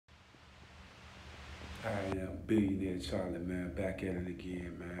I am Billionaire Charlie, man, back at it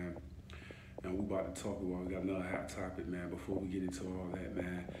again, man. And we about to talk about, we got another hot topic, man. Before we get into all that,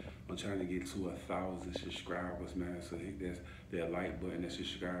 man, I'm trying to get to 1,000 subscribers, man. So hit that like button, that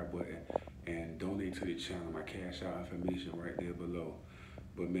subscribe button, and donate to the channel. My cash out information right there below.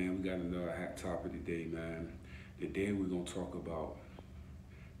 But man, we got another hot topic today, man. Today we're gonna talk about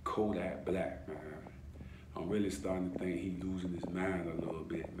Kodak Black, man. I'm really starting to think he's losing his mind a little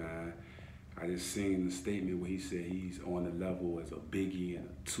bit, man. I just seen the statement where he said he's on the level as a Biggie and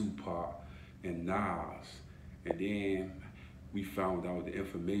a Tupac and Nas. And then we found out the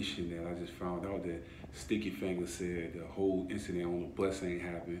information that I just found out that Sticky Finger said the whole incident on the bus ain't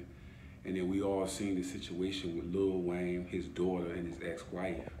happened. And then we all seen the situation with Lil Wayne, his daughter, and his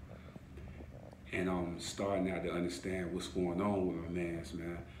ex-wife. And I'm starting now to understand what's going on with my mans,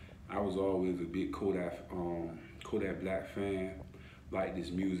 man. I was always a big Kodak Black fan. Liked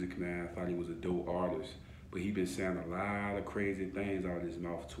his music, man. I thought he was a dope artist. But he been saying a lot of crazy things out of his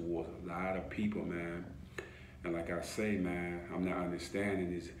mouth towards a lot of people, man. And like I say, man, I'm not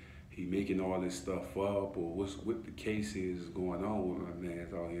understanding is he making all this stuff up or what the case is going on with my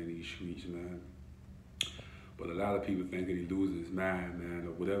mans out here in these streets, man. But a lot of people think that he losing his mind, man,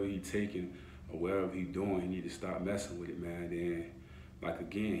 or whatever he taking or whatever he doing, he need to stop messing with it, man. Then, like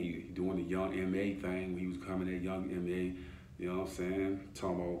again, he doing the young MA thing when he was coming at young MA. You know what I'm saying?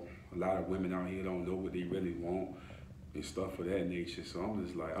 Talking about a lot of women out here don't know what they really want and stuff of that nature. So I'm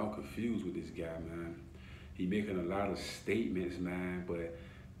just like, I'm confused with this guy, man. He making a lot of statements, man, but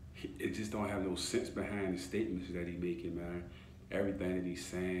it just don't have no sense behind the statements that he making, man. Everything that he's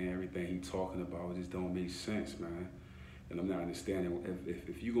saying, everything he talking about, it just don't make sense, man. And I'm not understanding,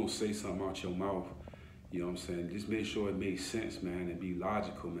 if you gonna say something out your mouth, you know what I'm saying, just make sure it makes sense, man, and be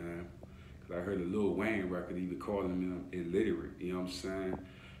logical, man. I heard a Lil Wayne record even calling him illiterate, you know what I'm saying?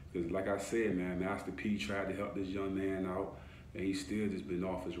 Because like I said, man, Master P tried to help this young man out, and he still just been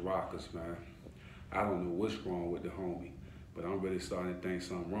off his rockers, man. I don't know what's wrong with the homie, but I'm really starting to think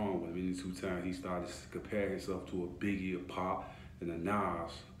something wrong with him. Many two times he started to compare himself to a Biggie, a Pop, and a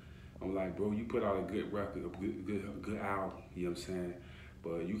Nas. I'm like, bro, you put out a good record, a good album, you know what I'm saying?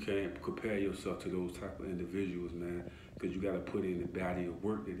 But you can't compare yourself to those type of individuals, man, because you got to put in the body of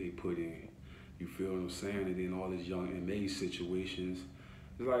work that they put in. You feel what I'm saying? And then all these young MA situations.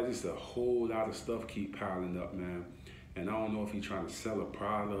 It's like just a whole lot of stuff keep piling up, man. And I don't know if he's trying to sell a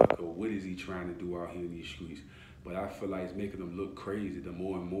product or what is he trying to do out here in these streets. But I feel like it's making him look crazy the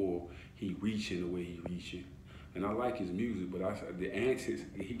more and more he reaching the way he reaching. And I like his music, but the antics,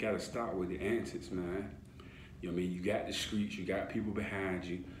 he got to stop with the antics, man. You know what I mean? You got the streets, you got people behind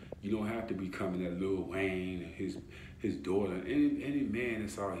you. You don't have to be coming at Lil Wayne and his daughter. Any man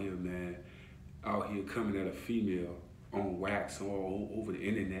that's out here, man, out here coming at a female on wax all over the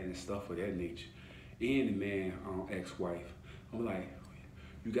internet and stuff of that nature. And the man ex-wife. I'm like,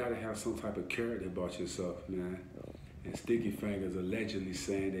 you gotta have some type of character about yourself, man. And Sticky Fingers allegedly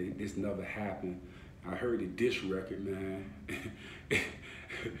saying that this never happened. I heard the dish record, man.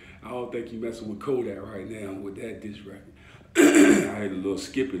 I don't think you messing with Kodak right now with that dish record. I heard a little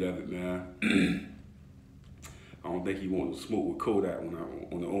skippet of it, man. I don't think he want to smoke with Kodak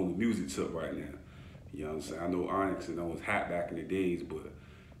on the music tip right now. You know what I'm saying? I know Onyx and that was hot back in the days, but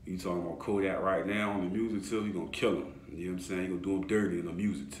you talking about Kodak right now on the music tip, you gonna kill him. You know what I'm saying? You gonna do him dirty on the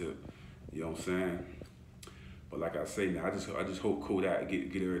music tip. You know what I'm saying? But like I say, man, I just hope Kodak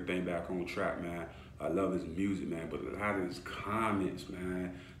get everything back on track, man. I love his music, man, but a lot of his comments,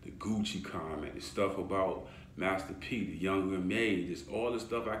 man, the Gucci comment, the stuff about Master P, the Younger May, just all the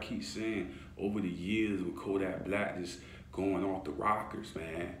stuff I keep saying over the years with Kodak Black just going off the rockers,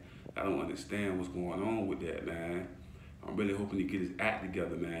 man. I don't understand what's going on with that, man. I'm really hoping to get his act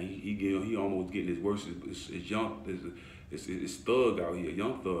together, man. He almost getting his worst. It's thug out here,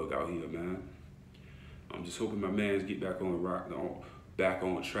 young thug out here, man. I'm just hoping my mans get back on the back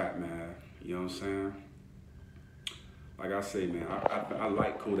on track, man. You know what I'm saying? Like I say, man, I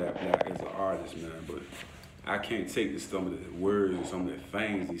like Kodak Black as an artist, man, but I can't take some of the words and some of the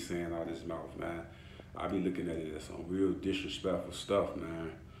things he's saying out of his mouth, man. I be looking at it as some real disrespectful stuff,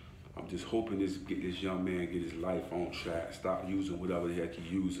 man. I'm just hoping this young man get his life on track, stop using whatever the heck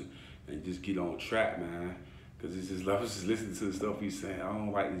he's using, and just get on track, man. Because it's just, I was just listening to the stuff he's saying. I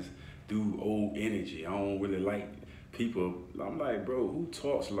don't like this dude old energy. I don't really like people. I'm like, bro, who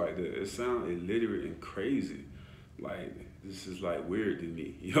talks like that? It sounds illiterate and crazy. Like, this is like weird to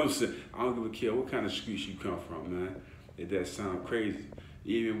me. You know what I'm saying? I don't give a care what kind of streets you come from, man. If that sound crazy.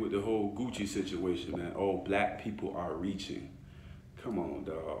 Even with the whole Gucci situation, man, all black people are reaching. Come on,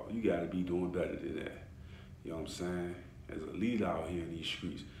 dog. You gotta be doing better than that. You know what I'm saying? As a leader out here in these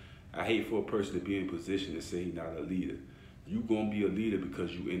streets. I hate for a person to be in a position to say he's not a leader. You gonna be a leader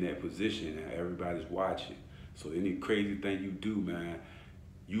because you in that position and everybody's watching. So any crazy thing you do, man,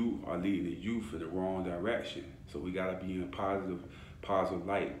 you are leading the youth in the wrong direction. So we gotta be in positive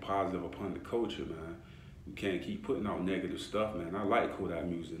light, positive upon the culture, man. We can't keep putting out negative stuff, man. I like Kodak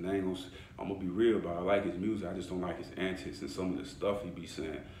music. And I'm gonna be real about it. I like his music. I just don't like his antics and some of the stuff he be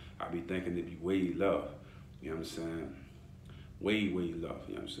saying. I be thinking it'd be way love. You know what I'm saying? Way love.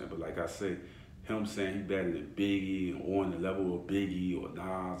 You know what I'm saying? But like I say, him saying he better than Biggie or on the level of Biggie or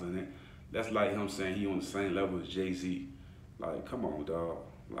Nas and that's like him saying he on the same level as Jay-Z. Like, come on, dog.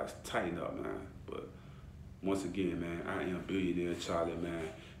 Like, tighten up, man. But once again, man, I am Billionaire Charlie, man.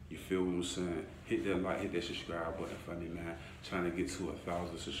 You feel what I'm saying? Hit that like, hit that subscribe button for me, man. Trying to get to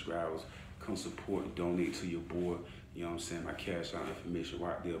 1,000 subscribers. Come support and donate to your boy. You know what I'm saying? My cash out information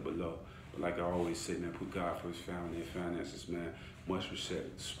right there below. But like I always say, man, put God first, family and finances, man. Much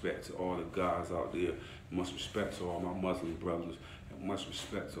respect to all the guys out there. Much respect to all my Muslim brothers. And much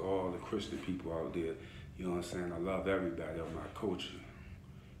respect to all the Christian people out there. You know what I'm saying? I love everybody of my culture.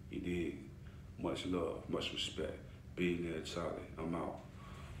 You dig? Much love, much respect. Billionaire Charlie, I'm out.